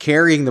 like,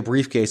 carrying the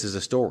briefcase is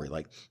a story.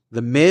 Like,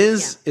 The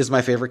Miz is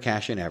my favorite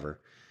cash-in ever.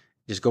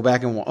 Just go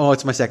back and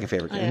it's my second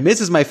favorite.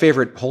 Miz is my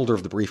favorite holder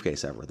of the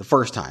briefcase ever. The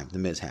first time the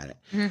Miz had it.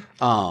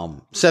 Mm-hmm.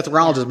 Seth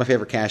Rollins is my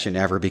favorite cash-in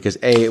ever because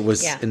A, it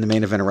was in the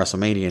main event of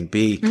WrestleMania, and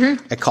B,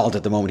 I called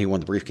it the moment he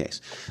won the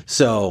briefcase.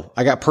 So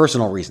I got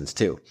personal reasons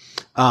too.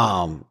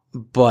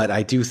 But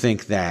I do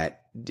think that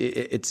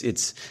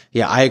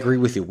I agree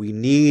with you. We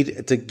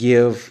need to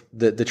give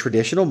the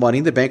traditional Money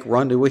in the Bank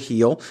run to a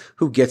heel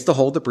who gets to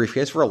hold the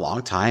briefcase for a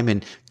long time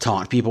and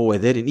taunt people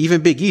with it. And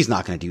even Big E's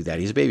not going to do that.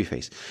 He's a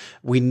babyface.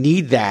 We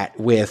need that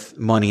with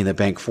Money in the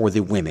Bank for the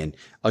women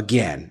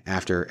again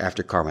after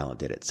Carmella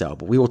did it. So,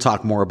 but we will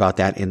talk more about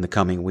that in the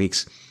coming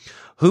weeks.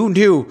 Who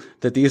knew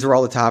that these are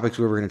all the topics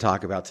we were going to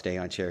talk about today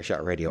on Chair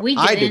Shot Radio?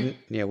 I didn't.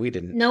 Yeah, we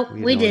didn't. Nope,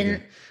 we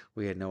didn't.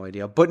 We had no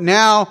idea. But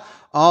now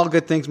all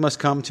good things must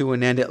come to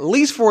an end, at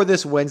least for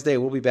this Wednesday.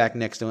 We'll be back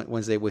next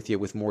Wednesday with you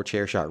with more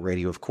Chair Shot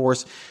Radio, of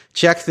course.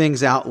 Check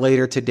things out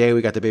later today.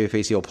 We got the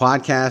Babyface Heel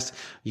podcast.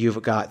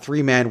 You've got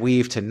 3-Man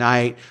Weave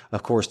tonight.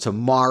 Of course,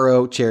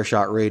 tomorrow, Chair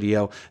Shot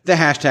Radio, the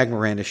hashtag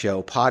Miranda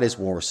Show, Pod is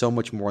War, so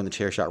much more on the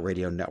Chair Shot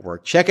Radio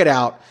Network. Check it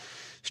out.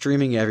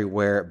 streaming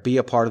everywhere. Be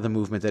a part of the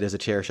movement that is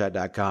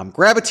thechairshot.com.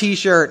 Grab a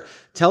t-shirt,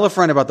 tell a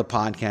friend about the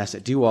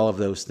podcast, do all of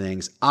those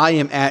things. I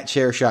am at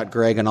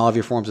ChairShotGreg on all of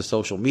your forms of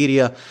social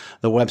media.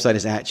 The website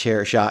is at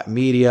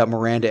ChairShotMedia.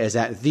 Miranda is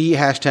at the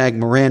hashtag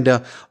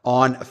Miranda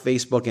on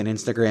Facebook and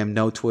Instagram.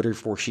 No Twitter,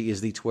 for she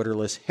is the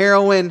Twitterless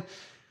heroine.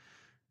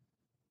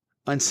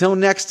 Until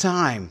next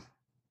time,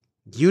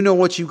 you know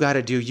what you got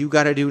to do. You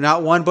got to do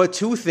not one, but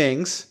two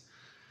things.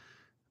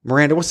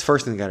 Miranda, what's the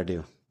first thing you got to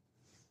do?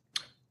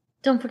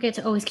 Don't forget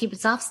to always keep it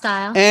soft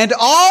style. And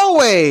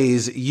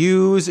always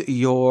use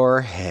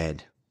your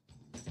head.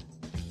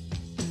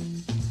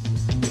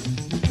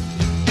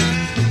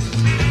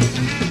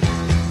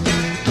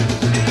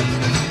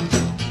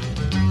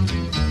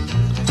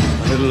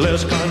 A little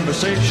less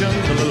conversation,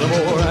 a little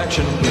more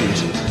action,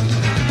 please.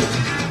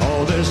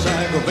 All this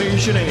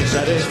aggravation ain't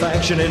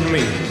satisfaction in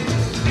me.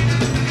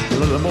 A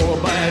little more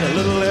bite, a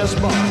little less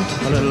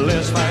bark, a little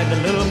less fight,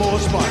 a little more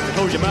spark.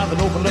 Close your mouth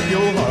and open up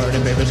your heart,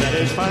 and baby,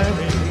 satisfy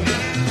me.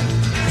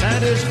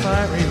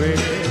 Satisfy me,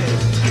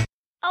 baby.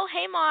 Oh,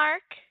 hey,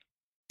 Mark.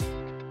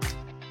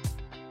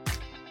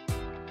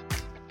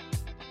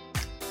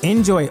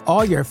 Enjoy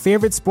all your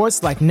favorite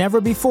sports like never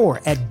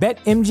before at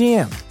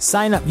BetMGM.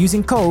 Sign up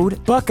using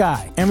code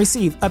Buckeye and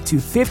receive up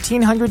to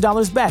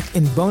 $1,500 back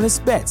in bonus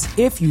bets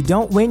if you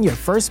don't win your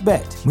first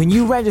bet. When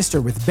you register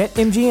with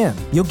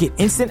BetMGM, you'll get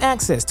instant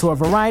access to a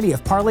variety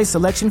of parlay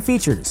selection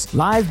features,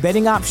 live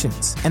betting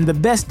options, and the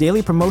best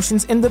daily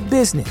promotions in the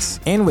business.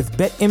 And with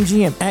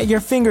BetMGM at your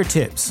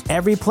fingertips,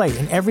 every play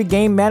and every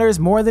game matters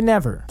more than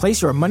ever.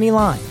 Place your money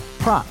line,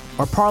 prop,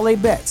 or parlay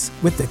bets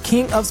with the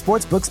king of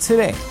sportsbooks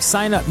today.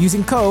 Sign up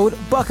using code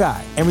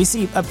Buckeye and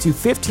receive up to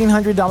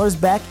 $1,500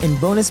 back in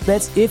bonus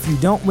bets if you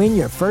don't win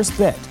your first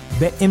bet.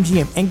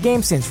 BetMGM and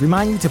GameSense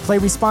remind you to play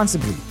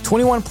responsibly.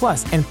 21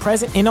 plus and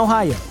present in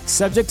Ohio,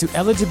 subject to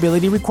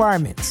eligibility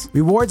requirements.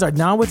 Rewards are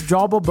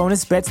non-withdrawable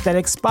bonus bets that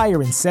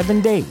expire in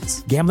 7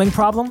 days. Gambling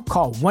problem?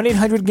 Call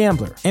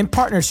 1-800-GAMBLER. In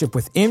partnership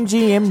with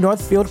MGM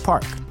Northfield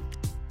Park.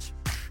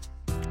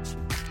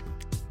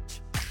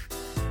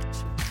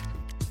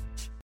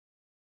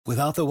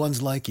 Without the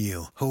ones like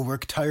you, who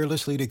work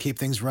tirelessly to keep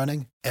things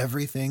running,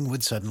 everything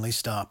would suddenly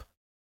stop.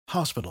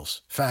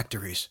 Hospitals,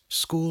 factories,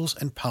 schools,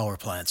 and power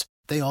plants,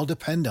 they all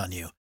depend on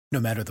you. No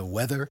matter the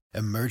weather,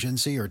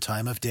 emergency, or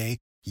time of day,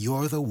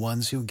 you're the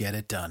ones who get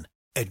it done.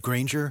 At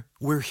Grainger,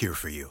 we're here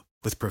for you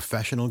with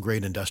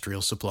professional-grade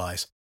industrial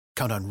supplies.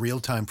 Count on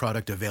real-time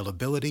product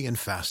availability and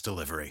fast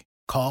delivery.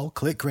 Call,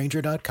 click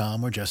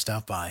Grainger.com, or just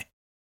stop by.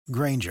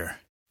 Grainger,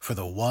 for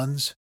the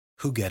ones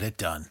who get it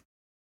done.